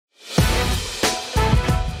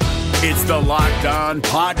It's the Locked On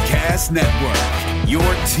Podcast Network, your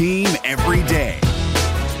team every day.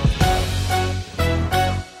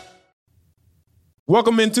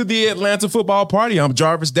 Welcome into the Atlanta Football Party. I'm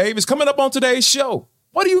Jarvis Davis. Coming up on today's show,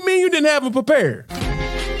 what do you mean you didn't have it prepared?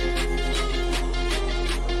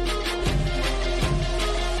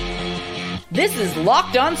 This is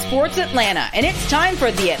Locked On Sports Atlanta, and it's time for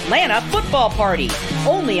the Atlanta Football Party,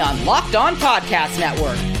 only on Locked On Podcast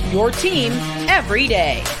Network, your team every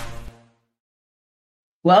day.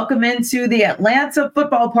 Welcome into the Atlanta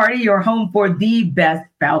Football Party, your home for the best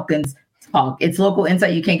Falcons talk. It's local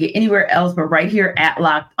insight you can't get anywhere else but right here at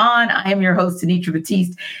Locked On. I am your host, Tenitra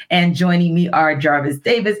Batiste, and joining me are Jarvis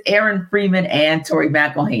Davis, Aaron Freeman, and Tori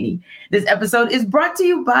McElhaney. This episode is brought to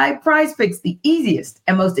you by PrizePicks, the easiest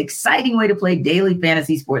and most exciting way to play daily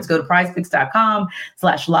fantasy sports. Go to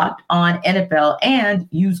prizepicks.com/LockedOnNFL and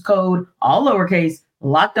use code, all lowercase,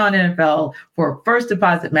 LockedOnNFL for a first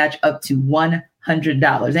deposit match up to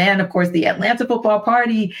 $100. And of course, the Atlanta Football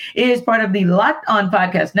Party is part of the Locked On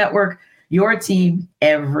Podcast Network, your team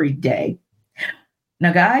every day.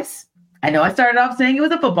 Now, guys, I know I started off saying it was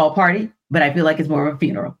a football party, but I feel like it's more of a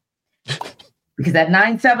funeral. Because that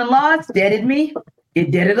 9-7 loss deaded me. It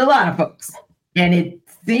deaded a lot of folks. And it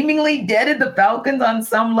seemingly deaded the Falcons on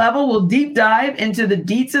some level. We'll deep dive into the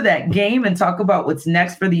deets of that game and talk about what's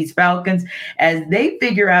next for these Falcons as they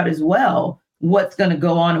figure out as well what's going to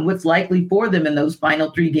go on and what's likely for them in those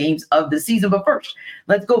final 3 games of the season. But first,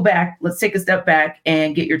 let's go back. Let's take a step back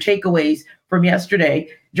and get your takeaways from yesterday.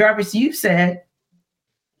 Jarvis, you said,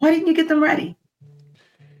 why didn't you get them ready?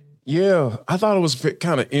 Yeah, I thought it was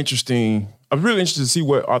kind of interesting. I'm really interested to see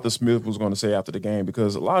what Arthur Smith was going to say after the game,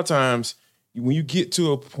 because a lot of times when you get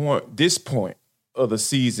to this point of the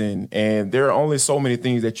season, and there are only so many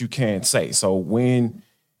things that you can say. So when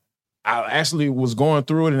I actually was going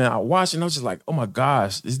through it and I watched it, and I was just like, oh my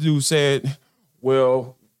gosh, this dude said,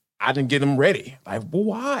 well, I didn't get him ready. Like, well,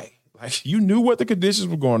 why? Like, you knew what the conditions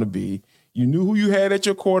were going to be. You knew who you had at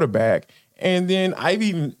your quarterback. And then I've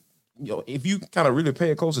even, if you kind of really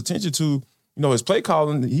pay close attention to, his play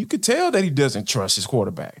calling, you could tell that he doesn't trust his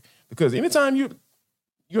quarterback, because anytime you're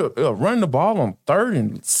running the ball on 3rd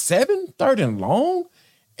and 7, 3rd and long,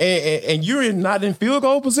 and you're not in field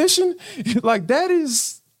goal position, like that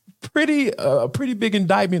is a pretty big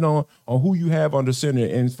indictment on who you have under center,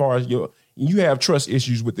 and as far as you have trust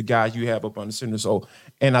issues with the guys you have up under center. So,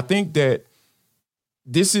 and I think that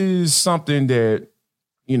this is something that,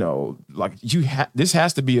 this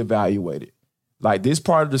has to be evaluated. Like, this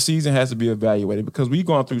part of the season has to be evaluated, because we've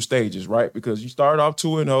gone through stages, right? Because you started off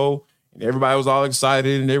 2-0 and everybody was all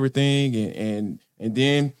excited and everything. And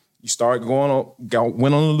then you start went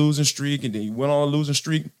on a losing streak, and then you went on a losing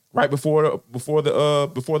streak right before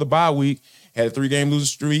the bye week, had a 3-game losing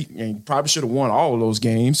streak, and you probably should have won all of those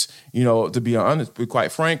games, to be honest. But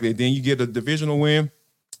quite frankly, then you get a divisional win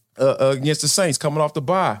against the Saints coming off the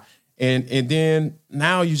bye, and then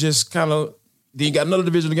now you just then you got another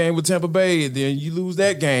divisional game with Tampa Bay, and then you lose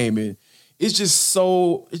that game, and it's just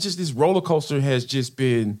this roller coaster has just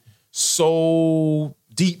been so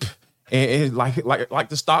deep, and like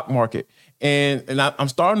the stock market, and I'm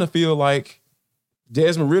starting to feel like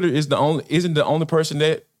Desmond Ridder isn't the only person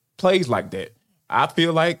that plays like that. I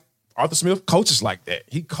feel like Arthur Smith coaches like that.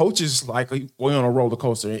 He coaches like we're on a roller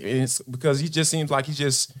coaster, and it's because he just seems like he's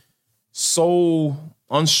just so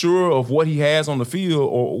unsure of what he has on the field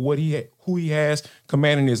or who he has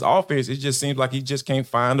commanding his offense. It just seems like he just can't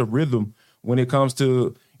find a rhythm when it comes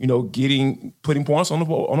to putting points on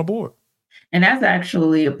the board. And that's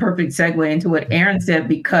actually a perfect segue into what Aaron said,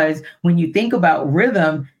 because when you think about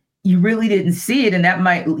rhythm, you really didn't see it. And that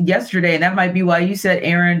might be why you said,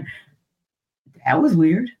 Aaron, that was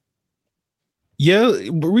weird. Yeah.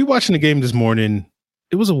 Rewatching the game this morning,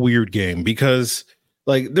 it was a weird game, because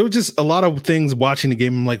there were just a lot of things watching the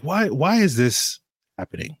game. I'm like, why is this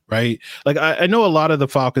happening? Right. Like, I know a lot of the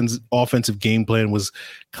Falcons' offensive game plan was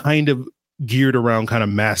kind of geared around kind of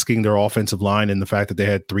masking their offensive line and the fact that they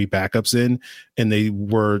had 3 backups in, and they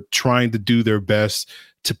were trying to do their best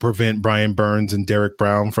to prevent Brian Burns and Derek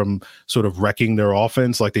Brown from sort of wrecking their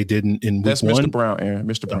offense like they did in week That's 1. Mr. Brown, Aaron.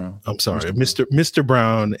 Mr. Brown. I'm sorry, Mr.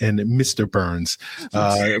 Brown and Mr. Burns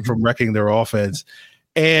from wrecking their offense.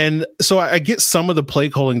 And so I get some of the play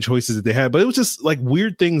calling choices that they had, but it was just like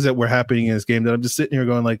weird things that were happening in this game that I'm just sitting here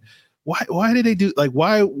going like, why did they do, like,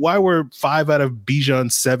 why were 5 out of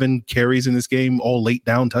Bijan's 7 carries in this game all late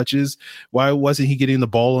down touches? Why wasn't he getting the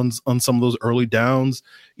ball on some of those early downs?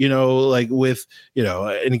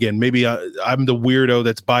 And again, maybe I'm the weirdo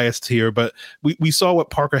that's biased here, but we saw what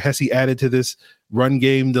Parker Hesse added to this run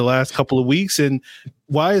game the last couple of weeks. And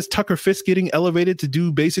why is Tucker Fisk getting elevated to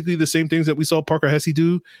do basically the same things that we saw Parker Hesse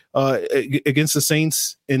do against the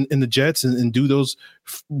Saints and the Jets and do those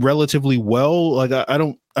relatively well? Like, I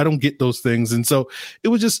don't get those things. And so it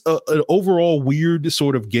was just an overall weird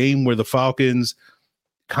sort of game where the Falcons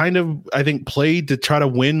kind of, I think, played to try to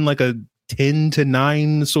win like a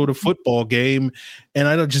 10-9 sort of football game. And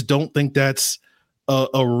I just don't think that's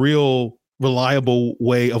a real reliable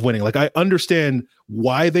way of winning. Like, I understand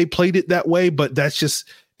why they played it that way, but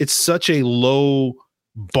it's such a low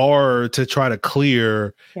bar to try to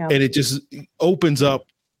clear. Yeah. And it just opens up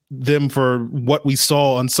them for what we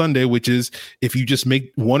saw on Sunday, which is if you just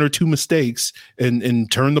make one or two mistakes and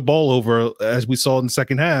turn the ball over, as we saw in the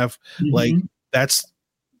second half, like that's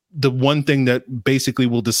the one thing that basically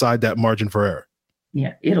will decide that margin for error.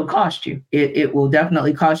 Yeah, it'll cost you. It will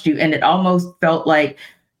definitely cost you. And it almost felt like,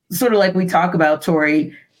 sort of like we talk about,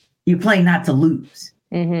 Tori, you play not to lose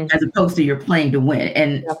as opposed to you're playing to win.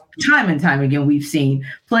 And time again, we've seen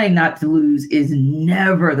playing not to lose is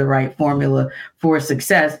never the right formula for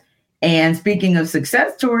success. And speaking of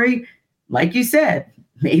success, Tori, like you said,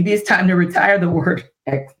 maybe it's time to retire the word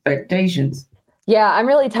expectations. Yeah, I'm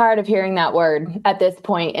really tired of hearing that word at this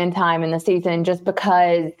point in time in the season, just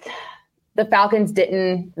because the Falcons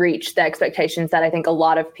didn't reach the expectations that I think a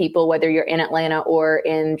lot of people, whether you're in Atlanta or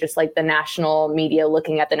in just like the national media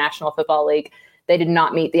looking at the National Football League, they did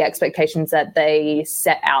not meet the expectations that they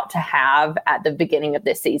set out to have at the beginning of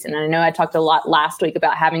this season. And I know I talked a lot last week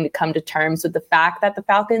about having to come to terms with the fact that the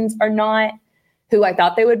Falcons are not who I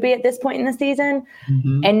thought they would be at this point in the season.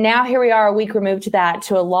 And now here we are a week removed to that,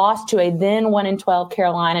 to a loss to a then 1-12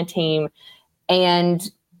 Carolina team.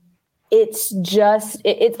 And it's just,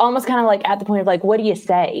 it's almost kind of like at the point of like, what do you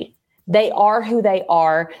say? They are who they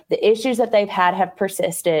are. The issues that they've had have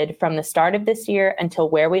persisted from the start of this year until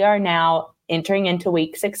where we are now, entering into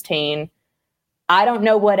week 16. I don't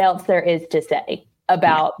know what else there is to say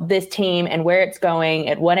about this team and where it's going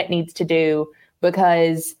and what it needs to do,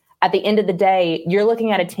 because at the end of the day, you're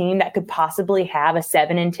looking at a team that could possibly have a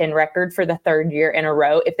 7-10 record for the third year in a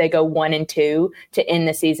row if they go 1-2 to end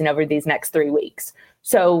the season over these next 3 weeks.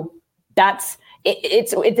 So that's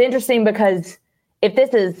it's interesting, because if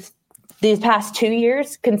this is these past 2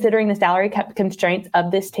 years, considering the salary cap constraints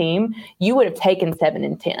of this team, you would have taken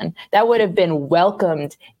 7-10. That would have been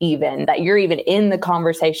welcomed, even that you're even in the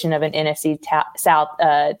conversation of an NFC South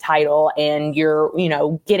title, and you're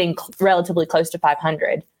getting relatively close to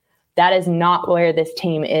 500. That is not where this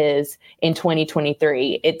team is in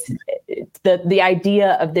 2023. It's the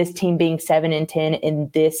idea of this team being 7-10 in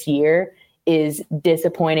this year is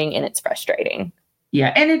disappointing, and it's frustrating.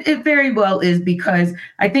 Yeah, and it very well is, because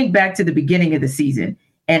I think back to the beginning of the season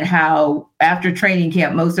and how after training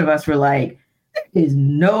camp, most of us were like, there is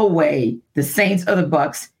no way the Saints or the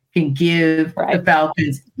Bucs can give the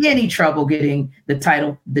Falcons any trouble getting the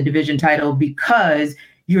title, the division title, because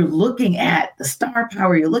you're looking at the star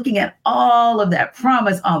power. You're looking at all of that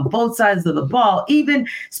promise on both sides of the ball, even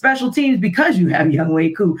special teams, because you have Young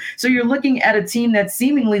Wei Koo. So you're looking at a team that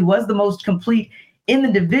seemingly was the most complete in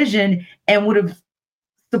the division and would have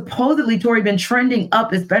supposedly, Tori, been trending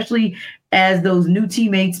up, especially as those new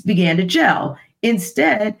teammates began to gel.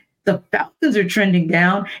 Instead, the Falcons are trending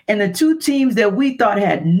down, and the two teams that we thought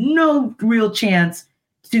had no real chance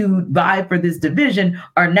to vie for this division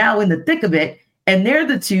are now in the thick of it. And they're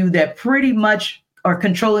the two that pretty much are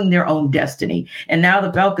controlling their own destiny. And now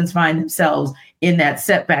the Falcons find themselves in that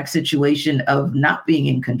setback situation of not being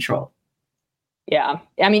in control. Yeah,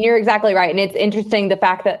 I mean, you're exactly right. And it's interesting. The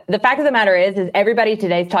fact of the matter is everybody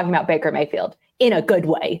today is talking about Baker Mayfield in a good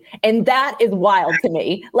way. And that is wild to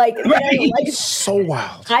me. Like so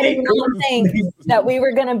wild. I did not think that we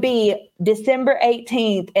were going to be December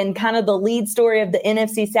 18th and kind of the lead story of the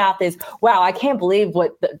NFC South is, wow, I can't believe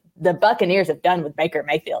what the Buccaneers have done with Baker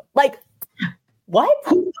Mayfield. Like, what?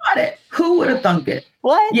 Who thought it? Who would have thunk it?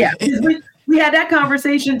 What? Yeah. We had that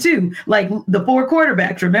conversation too, like the 4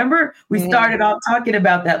 quarterbacks. Remember, we started off talking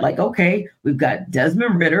about that. Like, okay, we've got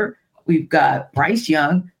Desmond Ridder, we've got Bryce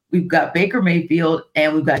Young, we've got Baker Mayfield,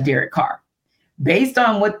 and we've got Derek Carr. Based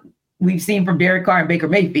on what we've seen from Derek Carr and Baker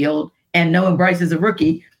Mayfield, and knowing Bryce is a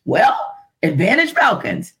rookie, well, advantage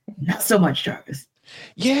Falcons, not so much Jarvis.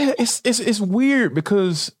 Yeah, it's weird,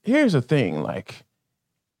 because here's the thing,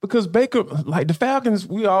 because Baker, like the Falcons,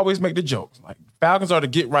 we always make the jokes. Like, Falcons are the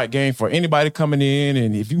get right game for anybody coming in,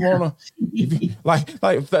 and if you want to, like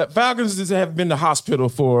Falcons have been the hospital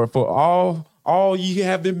for all you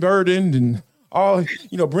have been burdened, and all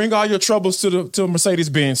bring all your troubles to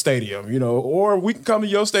Mercedes-Benz Stadium, or we can come to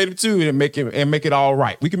your stadium too and make it all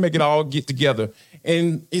right. We can make it all get together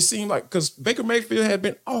And it seemed like, because Baker Mayfield had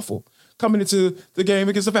been awful coming into the game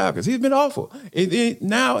against the Falcons. He's been awful. And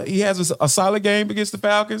now he has a solid game against the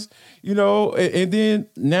Falcons, and then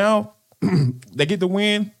now they get the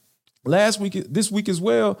win this week as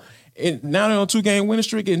well. And now they're on a 2-game winning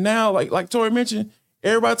streak. And now, like Tori mentioned,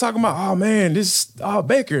 everybody talking about, oh man,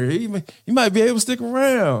 Baker, he might be able to stick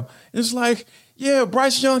around. It's like, yeah,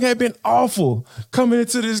 Bryce Young had been awful coming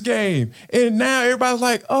into this game. And now everybody's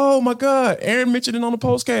like, oh my God, Aaron mentioned it on the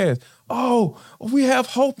postcast. Oh, we have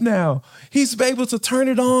hope now. He's able to turn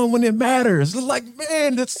it on when it matters. It's like,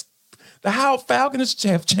 man, that's how Falcons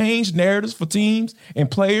have changed narratives for teams and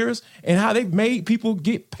players and how they've made people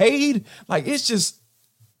get paid. Like, it is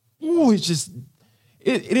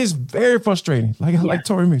very frustrating. Like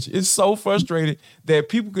Tori mentioned, it's so frustrating that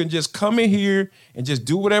people can just come in here and just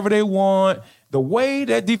do whatever they want. The way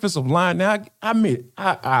that defensive line, now I admit,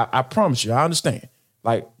 I promise you, I understand.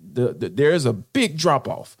 Like there is a big drop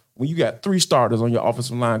off when you got 3 starters on your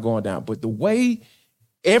offensive line going down. But the way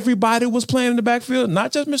everybody was playing in the backfield,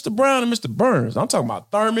 not just Mr. Brown and Mr. Burns. I'm talking about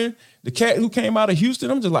Thurman, the cat who came out of Houston.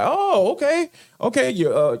 I'm just like, oh, okay.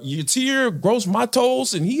 Your tier, Gross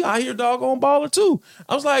Matos, and he out here doggone baller too.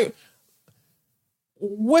 I was like,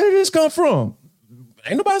 where did this come from?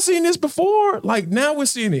 Ain't nobody seen this before. Like, now we're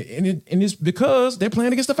seeing it, and it's because they're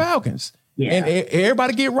playing against the Falcons. Yeah. And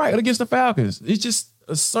everybody get right against the Falcons. It's just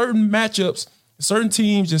certain matchups, certain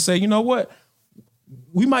teams just say, you know what,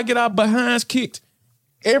 we might get our behinds kicked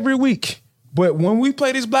every week, but when we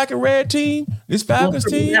play this black and red team, this Falcons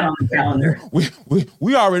team,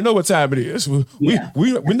 we already know what time it is. We're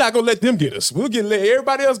not gonna let them get us. Let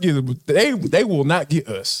everybody else get us, but they will not get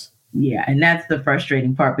us. Yeah, and that's the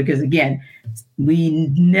frustrating part, because again, we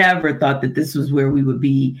never thought that this was where we would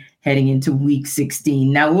be heading into week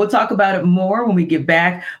 16. Now, we'll talk about it more when we get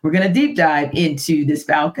back. We're going to deep dive into this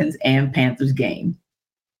Falcons and Panthers game.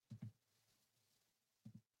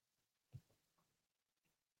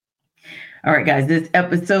 All right, guys, this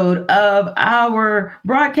episode of our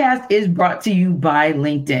broadcast is brought to you by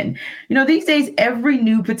LinkedIn. These days, every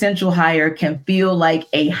new potential hire can feel like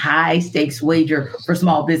a high stakes wager for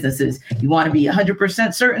small businesses. You want to be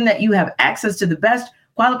 100% certain that you have access to the best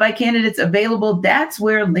qualified candidates available. That's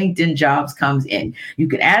where LinkedIn Jobs comes in. You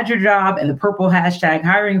can add your job and the purple hashtag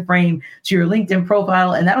hiring frame to your LinkedIn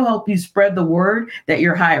profile, and that'll help you spread the word that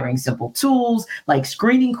you're hiring. Simple tools like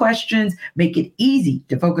screening questions make it easy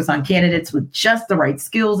to focus on candidates with just the right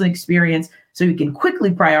skills and experience, so you can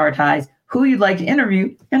quickly prioritize who you'd like to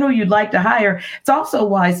interview and who you'd like to hire. It's also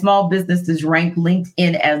why small businesses rank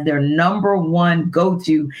LinkedIn as their #1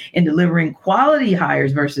 go-to in delivering quality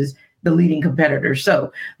hires versus the leading competitors.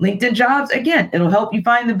 So LinkedIn Jobs, again, it'll help you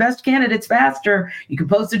find the best candidates faster. You can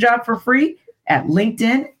post a job for free at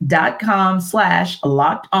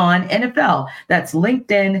linkedin.com/lockedonnfl. That's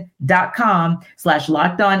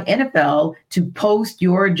linkedin.com/lockedonnfl to post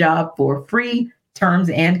your job for free. Terms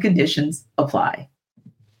and conditions apply.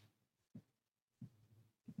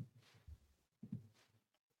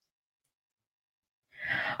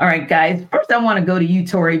 All right, guys. First, I want to go to you,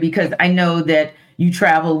 Tori, because I know that you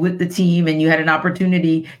traveled with the team and you had an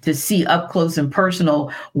opportunity to see up close and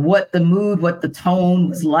personal what the mood, what the tone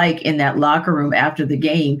was like in that locker room after the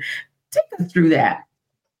game. Take us through that.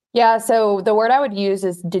 Yeah, so the word I would use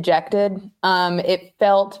is dejected. It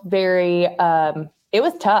felt very, it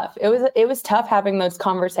was tough. It was tough having those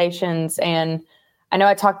conversations. And I know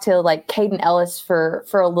I talked to Caden Ellis for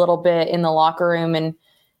a little bit in the locker room, and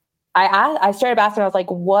I started asking, I was like,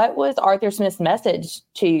 what was Arthur Smith's message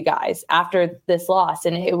to you guys after this loss?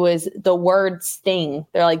 And it was the word sting.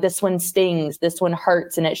 They're like, this one stings, this one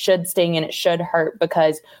hurts, and it should sting and it should hurt,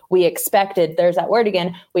 because we expected, there's that word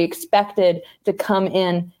again, we expected to come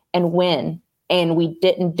in and win, and we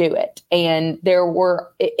didn't do it. And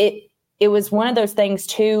it was one of those things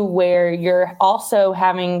too, where you're also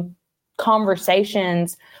having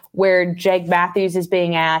conversations where Jake Matthews is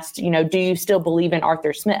being asked, do you still believe in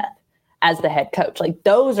Arthur Smith as the head coach? Like,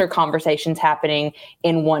 those are conversations happening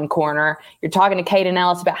in one corner. You're talking to Caden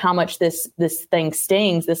Ellis about how much this thing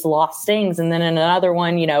stings, this loss stings. And then in another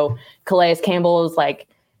one, Calais Campbell is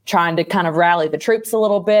trying to kind of rally the troops a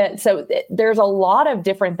little bit. So there's a lot of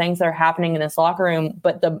different things that are happening in this locker room,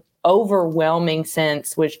 but the overwhelming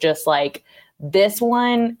sense was just this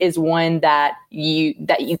one is one that you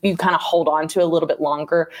kind of hold on to a little bit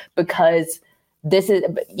longer, because this is,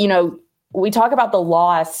 we talk about the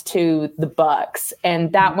loss to the Bucs,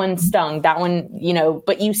 and that one stung, that one,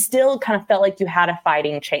 but you still kind of felt like you had a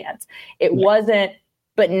fighting chance. It wasn't,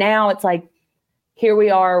 but now it's here we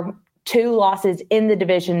are, 2 losses in the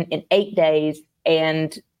division in 8 days.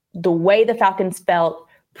 And the way the Falcons felt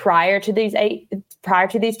prior to these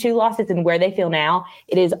two losses and where they feel now,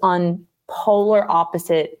 it is on polar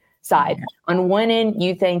opposite sides. On one end,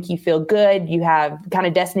 you think you feel good, you have kind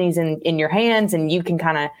of destinies in your hands, and you can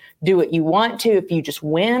kind of do what you want to if you just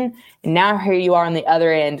win. And now here you are on the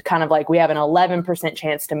other end, kind of like we have an 11%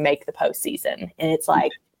 chance to make the postseason. And it's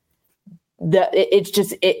like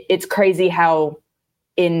it's crazy how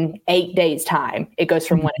in 8 days' time it goes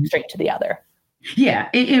from one extreme to the other. Yeah,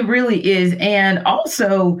 it really is. And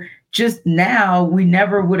also, just now, we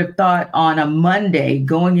never would have thought on a Monday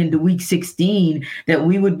going into week 16 that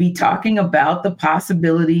we would be talking about the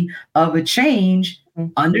possibility of a change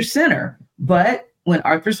under center. But when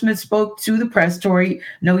Arthur Smith spoke to the press, Tori,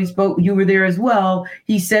 you were there as well.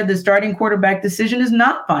 He said the starting quarterback decision is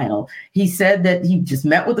not final. He said that he just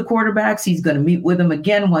met with the quarterbacks. He's going to meet with them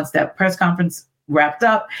again once that press conference wrapped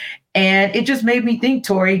up. And it just made me think,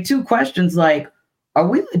 Tori, two questions like, are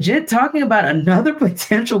we legit talking about another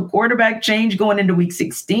potential quarterback change going into week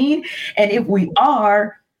 16? And if we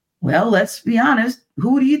are, well, let's be honest,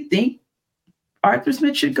 who do you think Arthur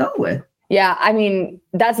Smith should go with? Yeah, I mean,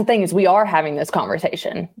 that's the thing is we are having this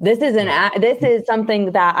conversation. This is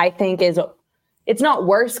something that I think it's not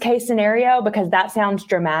worst case scenario because that sounds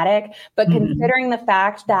dramatic, but considering the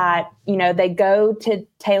fact that, they go to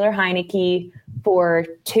Taylor Heineke for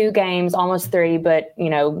 2 games, almost 3, but,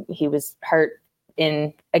 he was hurt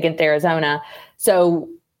against Arizona. So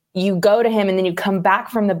you go to him and then you come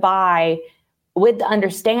back from the bye with the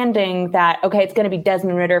understanding that, okay, it's going to be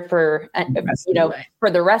Desmond Ridder for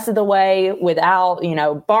the rest of the way without,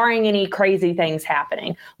 barring any crazy things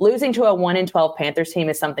happening. Losing to a 1-12 Panthers team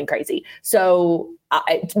is something crazy. So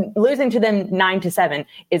losing to them 9-7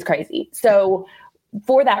 is crazy. So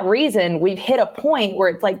for that reason, we've hit a point where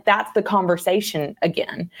it's like, that's the conversation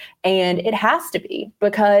again. And it has to be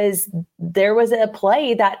because there was a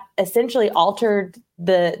play that essentially altered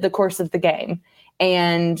the course of the game.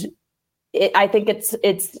 And I think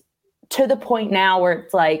it's to the point now where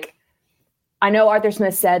it's like, I know Arthur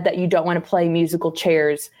Smith said that you don't want to play musical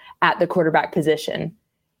chairs at the quarterback position.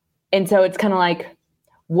 And so it's kind of like,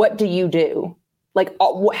 what do you do? Like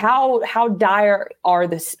how dire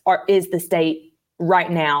is the state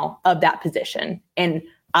right now of that position? And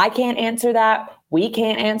I can't answer that. We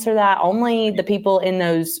can't answer that. Only the people in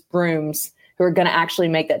those rooms who are going to actually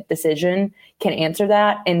make that decision can answer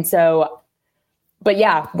that. And so, but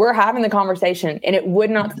yeah, we're having the conversation, and it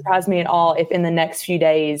would not surprise me at all if in the next few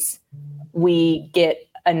days we get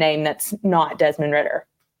a name that's not Desmond Ridder.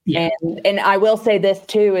 Yeah. And I will say this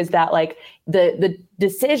too, is that like the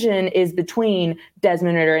decision is between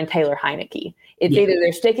Desmond Ridder and Taylor Heineke. It's either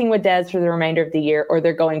they're sticking with Des for the remainder of the year or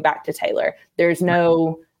they're going back to Taylor. There's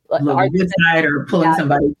no good side or pulling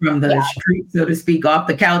somebody from the street, so to speak, off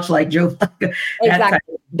the couch like Joe Flacco.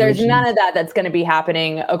 Exactly. There's none of that's going to be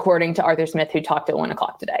happening, according to Arthur Smith, who talked at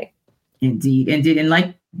 1:00 today. Indeed. And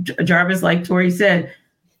like Jarvis, like Tori said,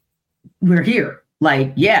 we're here.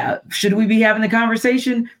 Like, yeah, should we be having the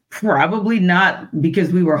conversation? Probably not,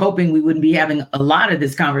 because we were hoping we wouldn't be having a lot of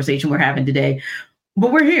this conversation we're having today,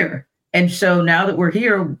 but we're here. And so now that we're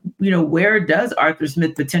here, where does Arthur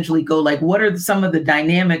Smith potentially go? Like, what are some of the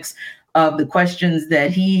dynamics of the questions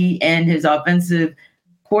that he and his offensive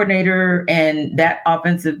coordinator and that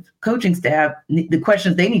offensive coaching staff, the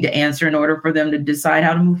questions they need to answer in order for them to decide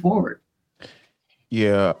how to move forward?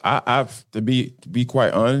 Yeah, I've to be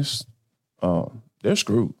quite honest, they're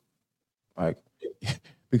screwed. Like,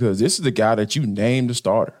 because this is the guy that you named the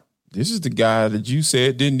starter. This is the guy that you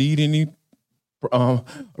said didn't need any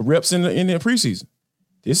reps in the preseason.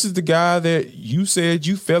 This is the guy that you said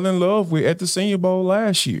you fell in love with at the Senior Bowl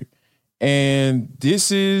last year. And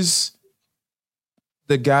this is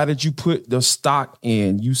the guy that you put the stock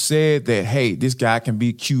in. You said that, hey, this guy can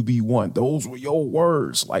be QB1. Those were your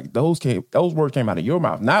words. Like those words came out of your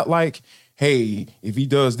mouth. Not like, hey, if he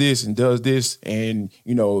does this and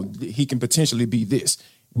he can potentially be this.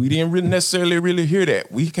 We didn't really necessarily hear that.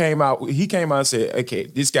 He came out and said, okay,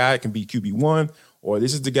 this guy can be QB1, or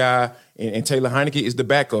this is the guy, and Taylor Heineke is the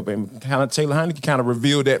backup. And kind of Taylor Heineke kind of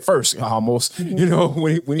revealed that first, almost, when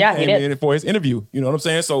he came in for his interview. You know what I'm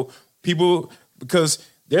saying? So because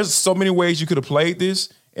there's so many ways you could have played this,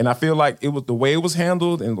 and I feel like it was the way it was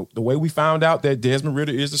handled and the way we found out that Desmond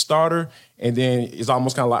Ridder is the starter, and then it's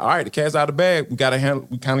almost kind of like, all right, the cat's out of the bag. We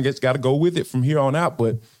kind of got to go with it from here on out.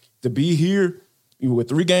 But to be here with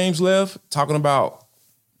 3 games left, talking about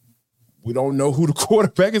we don't know who the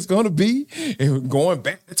quarterback is going to be, and going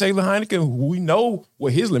back to Taylor Heineke, we know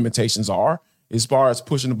what his limitations are as far as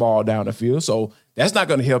pushing the ball down the field. So that's not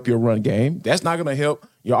going to help your run game. That's not going to help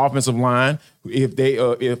your offensive line if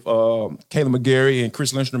Caleb McGarry and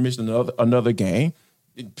Chris Lindstrom missed another game.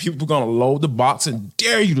 People are going to load the box and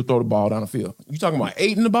dare you to throw the ball down the field. You talking about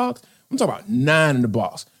 8 in the box? I'm talking about 9 in the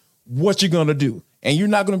box. What you going to do? And you're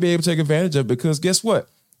not going to be able to take advantage of it because guess what?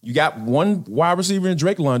 You got one wide receiver in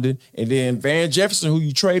Drake London and then Van Jefferson, who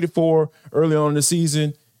you traded for early on in the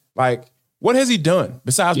season. Like, what has he done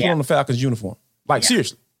besides put on the Falcons uniform?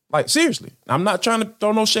 Seriously. Seriously. I'm not trying to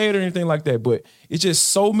throw no shade or anything like that, but it's just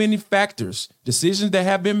so many factors, decisions that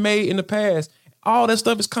have been made in the past. All that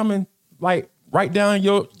stuff is coming right down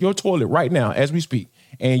your toilet right now as we speak.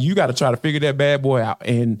 And you got to try to figure that bad boy out.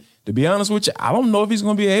 And to be honest with you, I don't know if he's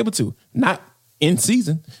going to be able to. Not in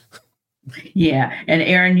season. Yeah. And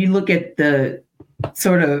Aaron, you look at the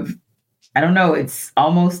sort of, I don't know, it's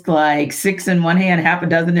almost like 6 in one hand, half a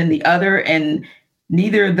dozen in the other, and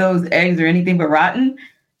neither of those eggs are anything but rotten.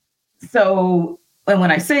 So, and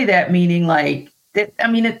when I say that, meaning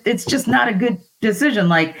it's just not a good decision.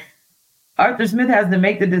 Like, Arthur Smith has to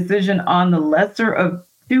make the decision on the lesser of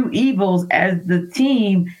two evils as the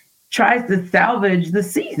team tries to salvage the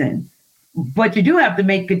season. But you do have to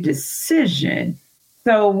make a decision.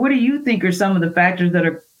 So what do you think are some of the factors that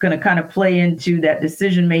are going to kind of play into that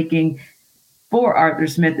decision-making for Arthur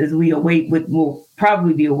Smith as we await what will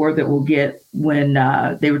probably be a word that we'll get when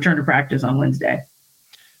they return to practice on Wednesday?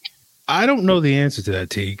 I don't know the answer to that,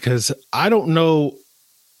 T, because I don't know,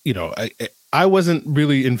 I wasn't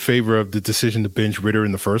really in favor of the decision to bench Ritter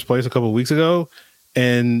in the first place a couple of weeks ago.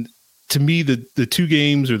 And to me, the 2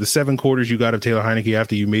 games or the 7 quarters you got of Taylor Heineke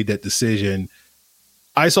after you made that decision,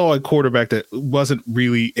 I saw a quarterback that wasn't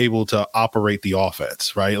really able to operate the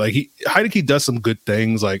offense, right? Like Heineke does some good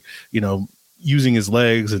things, like, using his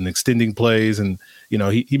legs and extending plays. And,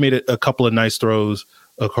 he made a couple of nice throws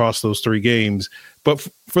across those 3 games. But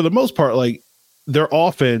for the most part, like, their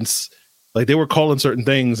offense, like, they were calling certain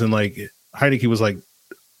things and like Heineke was like,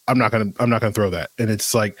 I'm not gonna throw that. And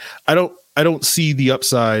it's like, I don't see the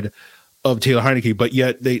upside of Taylor Heineke, but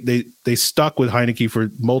yet they stuck with Heineke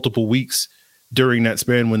for multiple weeks during that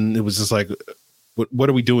span when it was just like, what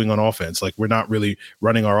are we doing on offense? Like, we're not really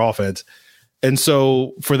running our offense. And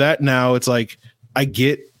so for that now, it's like, I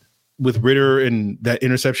get with Ritter and that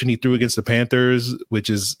interception he threw against the Panthers, which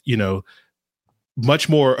is, much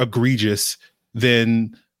more egregious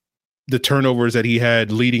than the turnovers that he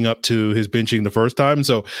had leading up to his benching the first time.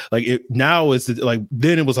 So like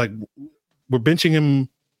then it was like, we're benching him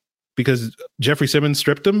because Jeffrey Simmons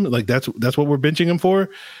stripped him. Like that's what we're benching him for.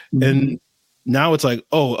 Mm-hmm. And now it's like,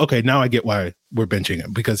 oh, okay, now I get why we're benching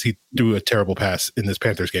him, because he threw a terrible pass in this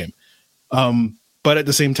Panthers game. But at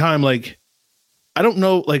the same time, like, I don't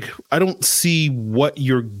know, like, I don't see what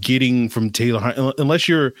you're getting from Taylor unless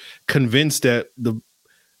you're convinced that the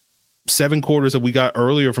 7 quarters that we got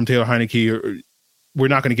earlier from Taylor Heineke, we're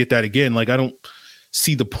not going to get that again. Like, I don't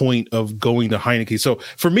see the point of going to Heineke. So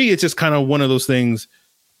for me, it's just kind of one of those things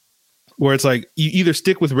where it's like, you either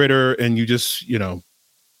stick with Ritter and you just,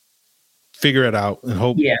 figure it out and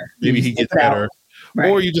hope maybe he gets better. Right.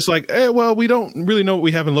 Or you just like, well, we don't really know what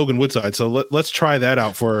we have in Logan Woodside, so let's try that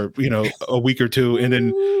out for a week or 2, and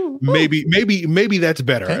then maybe that's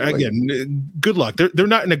better. Again, good luck. They're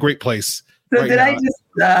not in a great place. So right did now. I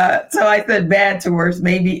just? So I said bad to worse.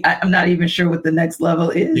 Maybe I'm not even sure what the next level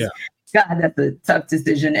is. Yeah. God, that's a tough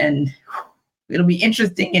decision, and it'll be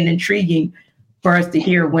interesting and intriguing for us to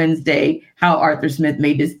hear Wednesday how Arthur Smith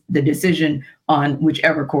made the decision on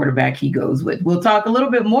whichever quarterback he goes with. We'll talk a little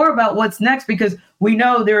bit more about what's next, because we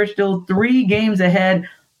know there are still 3 games ahead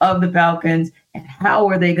of the Falcons, and how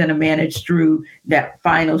are they going to manage through that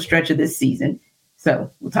final stretch of this season. So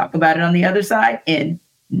we'll talk about it on the other side and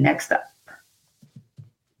next up.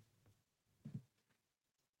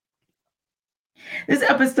 This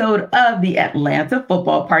episode of the Atlanta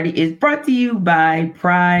Football Party is brought to you by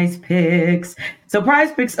Prize Picks. So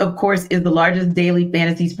Prize Picks, of course, is the largest daily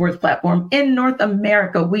fantasy sports platform in North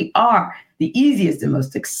America. We are the easiest and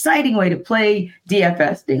most exciting way to play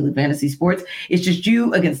DFS, daily fantasy sports. It's just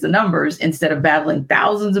you against the numbers instead of battling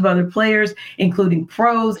thousands of other players, including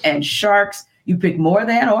pros and sharks. You pick more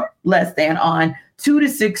than or less than on 2 to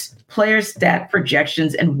 6 player stat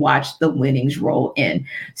projections and watch the winnings roll in.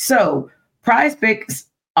 So Prize Picks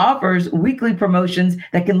offers weekly promotions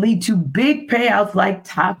that can lead to big payouts like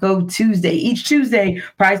Taco Tuesday. Each Tuesday,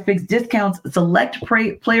 Prize Picks discounts select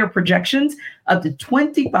player projections up to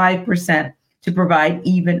 25% to provide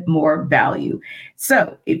even more value.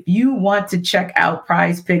 So if you want to check out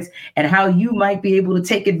Prize Picks and how you might be able to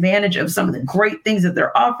take advantage of some of the great things that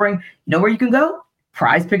they're offering, you know where you can go?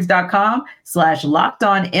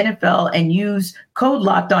 prizepicks.com/LockedOnNFL and use code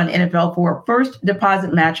LockedOnNFL for a first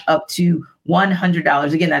deposit match up to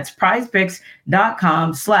 $100. Again, that's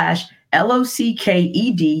prizepicks.com/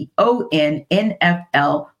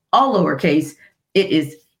 LOCKEDONNFL, all lowercase. It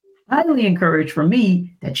is highly encouraged for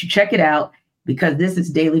me that you check it out because this is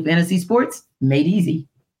Daily Fantasy Sports made easy.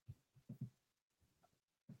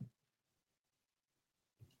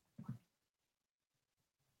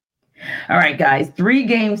 All right, guys, 3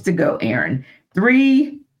 games to go, Aaron.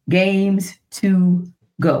 3 games to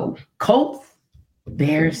go. Colts,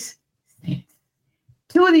 Bears, Saints.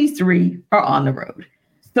 2 of these 3 are on the road.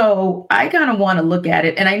 So I kind of want to look at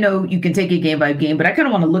it, and I know you can take it game by game, but I kind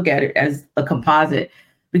of want to look at it as a composite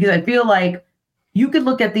because I feel like you could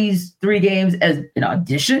look at these 3 games as an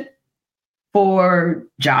audition for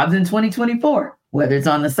jobs in 2024, whether it's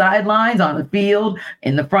on the sidelines, on the field,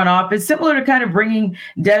 in the front office, similar to kind of bringing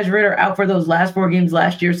Des Ridder out for those last 4 games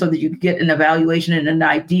last year so that you could get an evaluation and an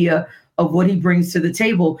idea of what he brings to the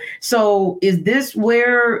table. So is this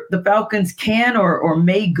where the Falcons can or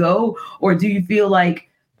may go, or do you feel like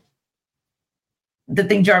the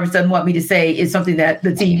thing Jarvis doesn't want me to say is something that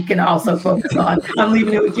the team can also focus on? I'm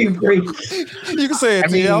leaving it with you 3. You can say it.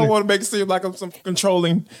 I don't want to make it seem like I'm some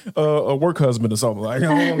controlling a work husband or something. Like, I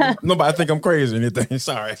don't want nobody think I'm crazy or anything.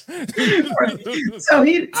 Sorry. So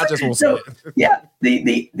I just won't say it. Yeah,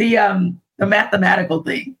 the mathematical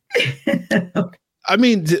thing. I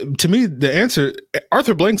mean, to me, the answer,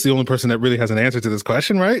 Arthur Blank's the only person that really has an answer to this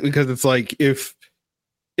question, right? Because it's like, if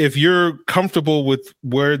you're comfortable with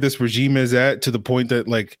where this regime is at to the point that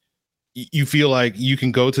like you feel like you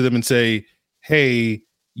can go to them and say, hey,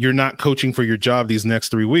 you're not coaching for your job these next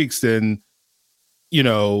 3 weeks, then,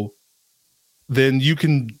 then you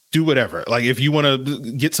can do whatever. Like if you want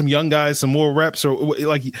to get some young guys, some more reps, or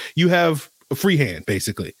like you have a free hand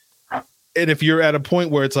basically. And if you're at a point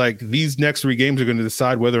where it's like these next 3 games are going to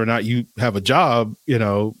decide whether or not you have a job,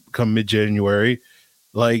 come mid-January,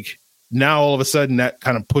 like now all of a sudden that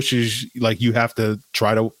kind of pushes, like you have to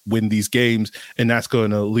try to win these games, and that's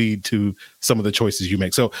going to lead to some of the choices you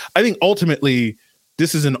make. So I think ultimately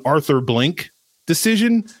this is an Arthur Blank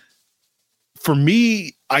decision. For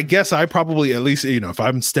me, I guess I probably, at least, if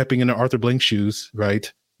I'm stepping into Arthur Blank's shoes,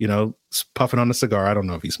 right, puffing on a cigar. I don't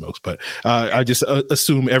know if he smokes, but I just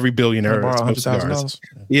assume every billionaire smokes cigars.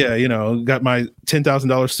 Yeah, got my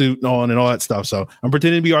 $10,000 suit on and all that stuff. So I'm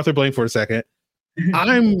pretending to be Arthur Blank for a second.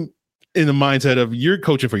 I'm in the mindset of you're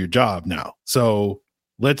coaching for your job now. So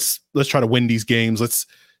let's try to win these games. Let's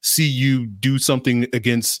see you do something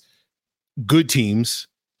against good teams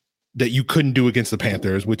that you couldn't do against the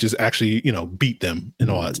Panthers, which is actually, beat them and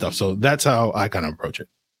all that stuff. So that's how I kind of approach it.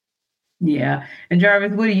 Yeah. And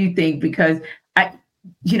Jarvis, what do you think? Because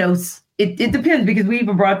it depends, because we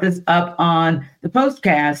even brought this up on the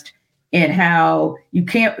postcast and how you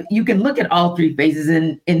can look at all 3 phases.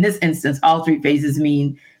 And in this instance, all 3 phases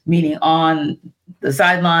meaning on the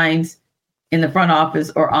sidelines, in the front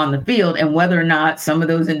office, or on the field, and whether or not some of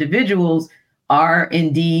those individuals are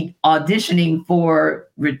indeed auditioning for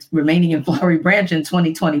remaining in Flowery Branch in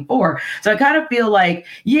 2024. So I kind of feel like,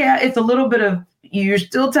 yeah, it's a little bit of, you're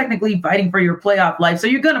still technically fighting for your playoff life. So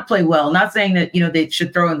you're going to play well. Not saying that, they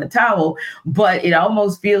should throw in the towel, but it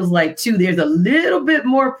almost feels like too, there's a little bit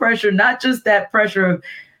more pressure, not just that pressure of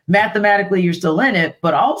mathematically you're still in it,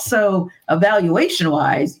 but also evaluation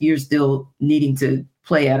wise, you're still needing to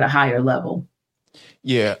play at a higher level.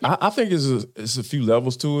 Yeah, I think it's a few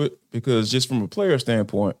levels to it, because just from a player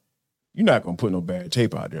standpoint, you're not going to put no bad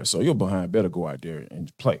tape out there. So your behind better go out there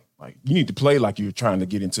and play. Like, you need to play like you're trying to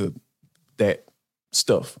get into that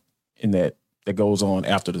stuff in that goes on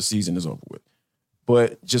after the season is over with.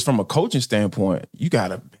 But just from a coaching standpoint, you got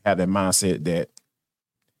to have that mindset that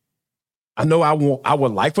I know I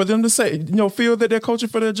would like for them to say, feel that they're coaching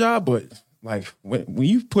for their job, but like when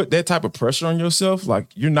you put that type of pressure on yourself, like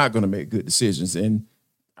you're not going to make good decisions. And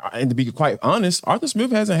to be quite honest, Arthur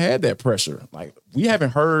Smith hasn't had that pressure. Like we got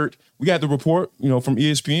the report, from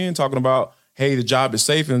ESPN talking about, hey, the job is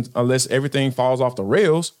safe unless everything falls off the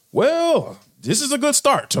rails. Well, this is a good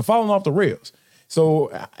start to falling off the rails. So,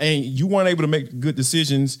 and you weren't able to make good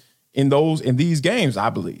decisions in these games, I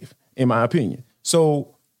believe, in my opinion.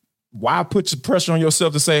 So why put pressure on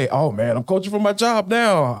yourself to say, oh man, I'm coaching for my job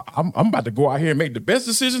now, I'm about to go out here and make the best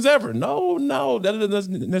decisions ever? No, that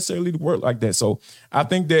doesn't necessarily work like that. So I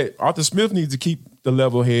think that Arthur Smith needs to keep the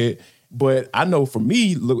level head. But I know for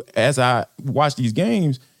me, look, as I watch these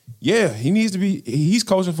games, yeah, he's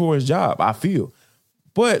coaching for his job, I feel.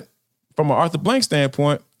 But from an Arthur Blank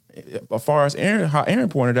standpoint, as far as how Aaron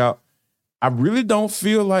pointed out, I really don't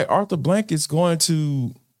feel like Arthur Blank is going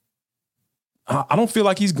to, I don't feel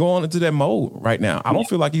like he's going into that mode right now. I don't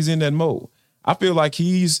feel like he's in that mode. I feel like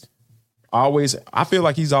he's always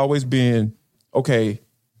been, okay,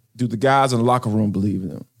 do the guys in the locker room believe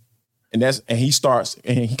in him? And he starts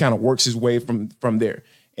and he kind of works his way from there.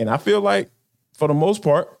 And I feel like for the most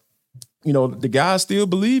part, the guys still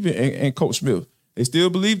believe in Coach Smith. They still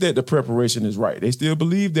believe that the preparation is right. They still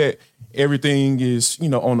believe that everything is,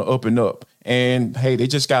 on the up and up. And hey, they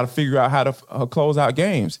just got to figure out how to close out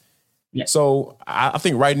games. Yeah. So I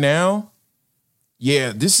think right now,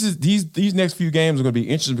 these next few games are going to be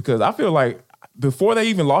interesting because I feel like before they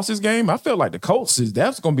even lost this game, I felt like the Colts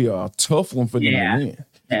that's going to be a tough one for them to win.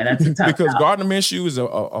 Yeah, that's a tough because Gardner Minshew is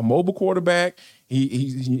a mobile quarterback.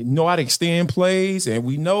 He know how to extend plays, and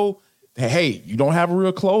we know that hey, you don't have a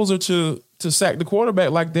real closer to sack the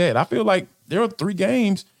quarterback like that. I feel like there are 3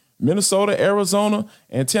 games: Minnesota, Arizona,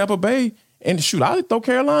 and Tampa Bay. And shoot, I'd throw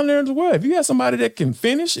Carolina there as well. If you have somebody that can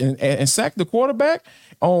finish and sack the quarterback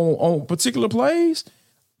on particular plays,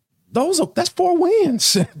 that's 4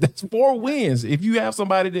 wins. That's 4 wins. If you have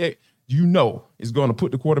somebody that is going to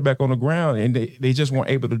put the quarterback on the ground, and they just weren't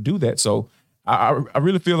able to do that. So I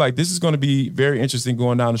really feel like this is going to be very interesting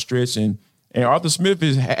going down the stretch. And Arthur Smith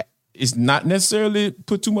is not necessarily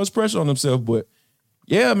put too much pressure on himself, but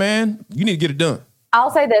yeah, man, you need to get it done. I'll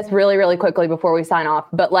say this really, really quickly before we sign off.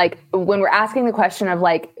 But when we're asking the question of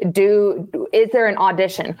is there an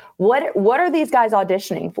audition? What are these guys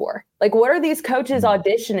auditioning for? What are these coaches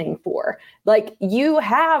auditioning for? You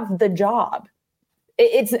have the job.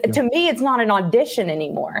 To me, it's not an audition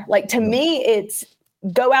anymore. To me, it's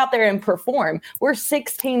go out there and perform. We're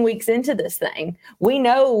 16 weeks into this thing. We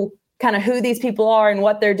know kind of who these people are and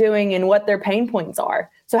what they're doing and what their pain points are.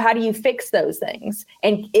 So how do you fix those things?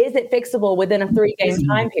 And is it fixable within a 3-game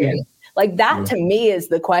time period? That to me is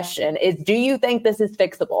the question is, do you think this is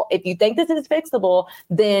fixable? If you think this is fixable,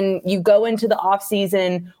 then you go into the off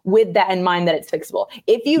season with that in mind that it's fixable.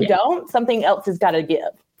 If you don't, something else has got to give.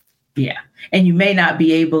 Yeah. And you may not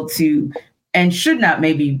be able to and should not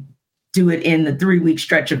maybe do it in the 3-week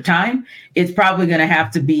stretch of time. It's probably going to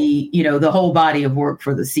have to be, the whole body of work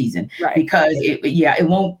for the season. Right. Because it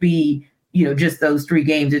won't be, just those 3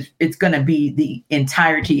 games. It's going to be the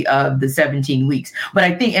entirety of the 17 weeks. But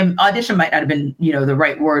I think, and audition might not have been, the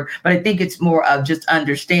right word, but I think it's more of just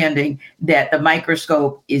understanding that the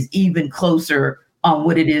microscope is even closer on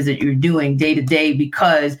what it is that you're doing day to day,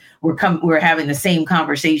 because we're having the same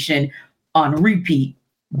conversation on repeat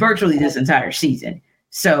virtually this entire season.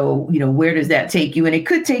 So, where does that take you? And it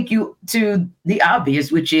could take you to the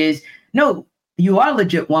obvious, which is, no, you are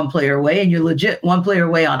legit one player away, and you're legit one player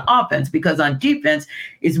away on offense, because on defense,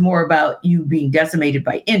 it's more about you being decimated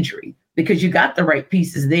by injury, because you got the right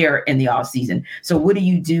pieces there in the offseason. So what do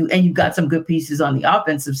you do? And you've got some good pieces on the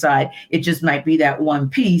offensive side. It just might be that one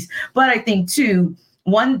piece. But I think, too,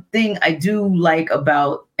 one thing I do like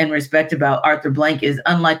about and respect about Arthur Blank is,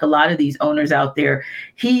 unlike a lot of these owners out there,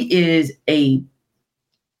 he is a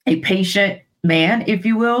patient man, if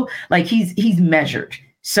you will. He's measured.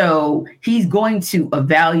 So he's going to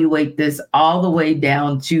evaluate this all the way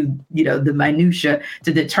down to, the minutia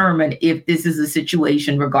to determine if this is a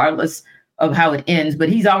situation, regardless of how it ends. But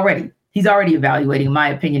he's already evaluating, in my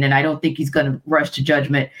opinion. And I don't think he's going to rush to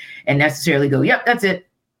judgment and necessarily go, yep, that's it,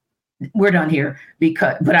 we're done here.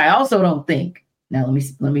 But I also don't think, now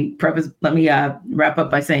let me wrap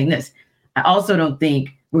up by saying this. I also don't think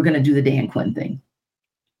we're going to do the Dan Quinn thing,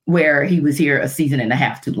 where he was here a season and a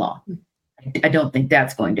half too long. I don't think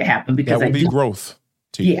that's going to happen, because that would be growth.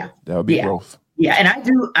 Yeah, that would be growth. Yeah, and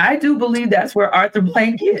I do believe that's where Arthur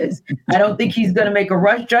Blank is. I don't think he's going to make a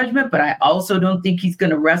rush judgment, but I also don't think he's going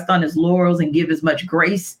to rest on his laurels and give as much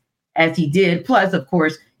grace as he did. Plus, of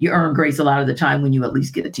course, you earn grace a lot of the time when you at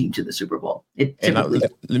least get a team to the Super Bowl. Let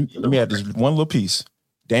me add this one little piece.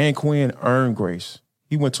 Dan Quinn earned grace.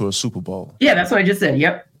 He went to a Super Bowl. Yeah, that's what I just said.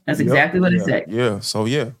 Yep. That's exactly what I said. Yeah. So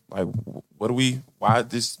why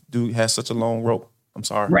this dude has such a long rope? I'm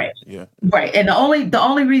sorry. Right. Yeah. Right. And the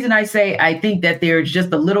only reason I say I think that there's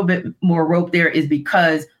just a little bit more rope there is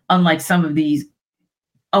because, unlike some of these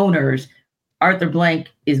owners, Arthur Blank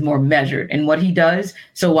is more measured in what he does.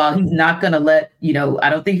 So while he's not going to let, I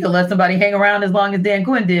don't think he'll let somebody hang around as long as Dan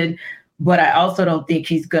Quinn did, but I also don't think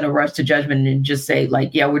he's going to rush to judgment and just say,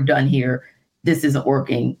 yeah, we're done here. This isn't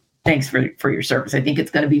working. Thanks for your service. I think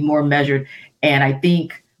it's going to be more measured. And I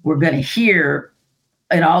think we're going to hear,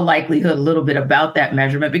 in all likelihood, a little bit about that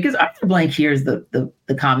measurement, because Arthur Blank hears the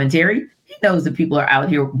commentary. He knows that people are out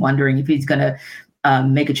here wondering if he's going to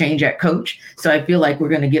make a change at coach. So I feel like we're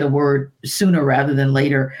going to get a word sooner rather than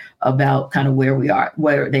later about kind of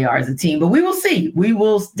where they are as a team. But we will see. We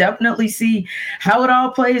will definitely see how it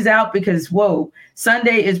all plays out, because,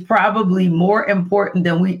 Sunday is probably more important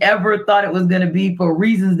than we ever thought it was going to be, for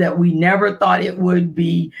reasons that we never thought it would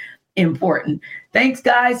be. important. Thanks,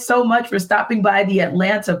 guys, so much for stopping by the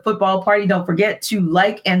Atlanta Football Party. Don't forget to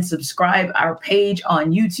like and subscribe our page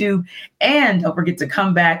on YouTube. And don't forget to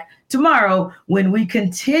come back tomorrow when we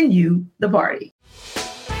continue the party.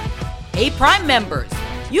 Hey, Prime members,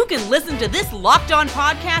 you can listen to this Locked On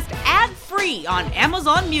podcast ad-free on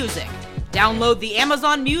Amazon Music. Download the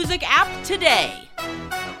Amazon Music app today.